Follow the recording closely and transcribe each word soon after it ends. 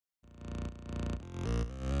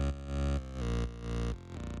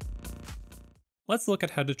Let's look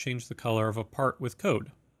at how to change the color of a part with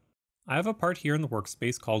code. I have a part here in the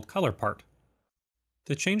workspace called ColorPart.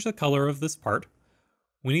 To change the color of this part,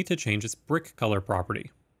 we need to change its BrickColor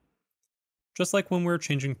property. Just like when we were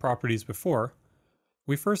changing properties before,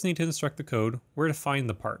 we first need to instruct the code where to find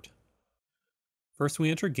the part. First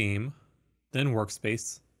we enter game, then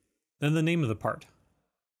workspace, then the name of the part,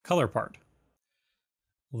 ColorPart.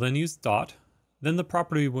 We'll then use dot, then the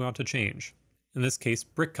property we want to change, in this case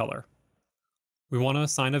BrickColor. We want to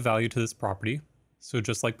assign a value to this property, so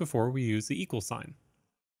just like before we use the equal sign.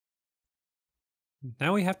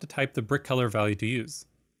 Now we have to type the BrickColor value to use.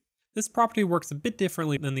 This property works a bit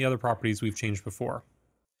differently than the other properties we've changed before.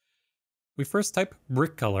 We first type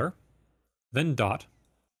BrickColor, then dot,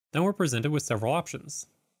 then we're presented with several options.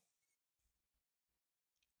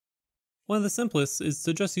 One of the simplest is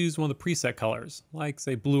to just use one of the preset colors, like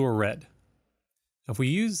say blue or red. If we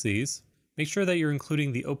use these, make sure that you're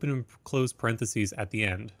including the open and close parentheses at the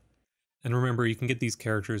end. And remember, you can get these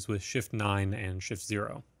characters with Shift 9 and Shift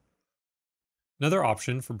 0. Another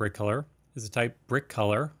option for BrickColor is to type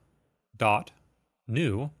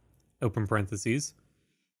BrickColor.New, open parentheses,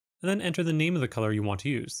 and then enter the name of the color you want to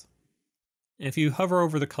use. And if you hover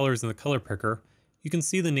over the colors in the color picker, you can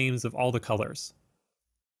see the names of all the colors.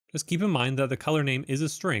 Just keep in mind that the color name is a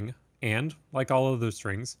string, and, like all other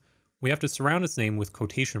strings, we have to surround its name with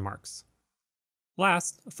quotation marks.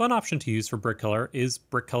 Last, a fun option to use for BrickColor is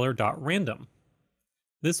BrickColor.Random.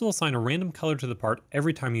 This will assign a random color to the part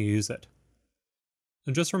every time you use it.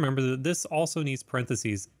 And just remember that this also needs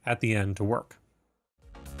parentheses at the end to work.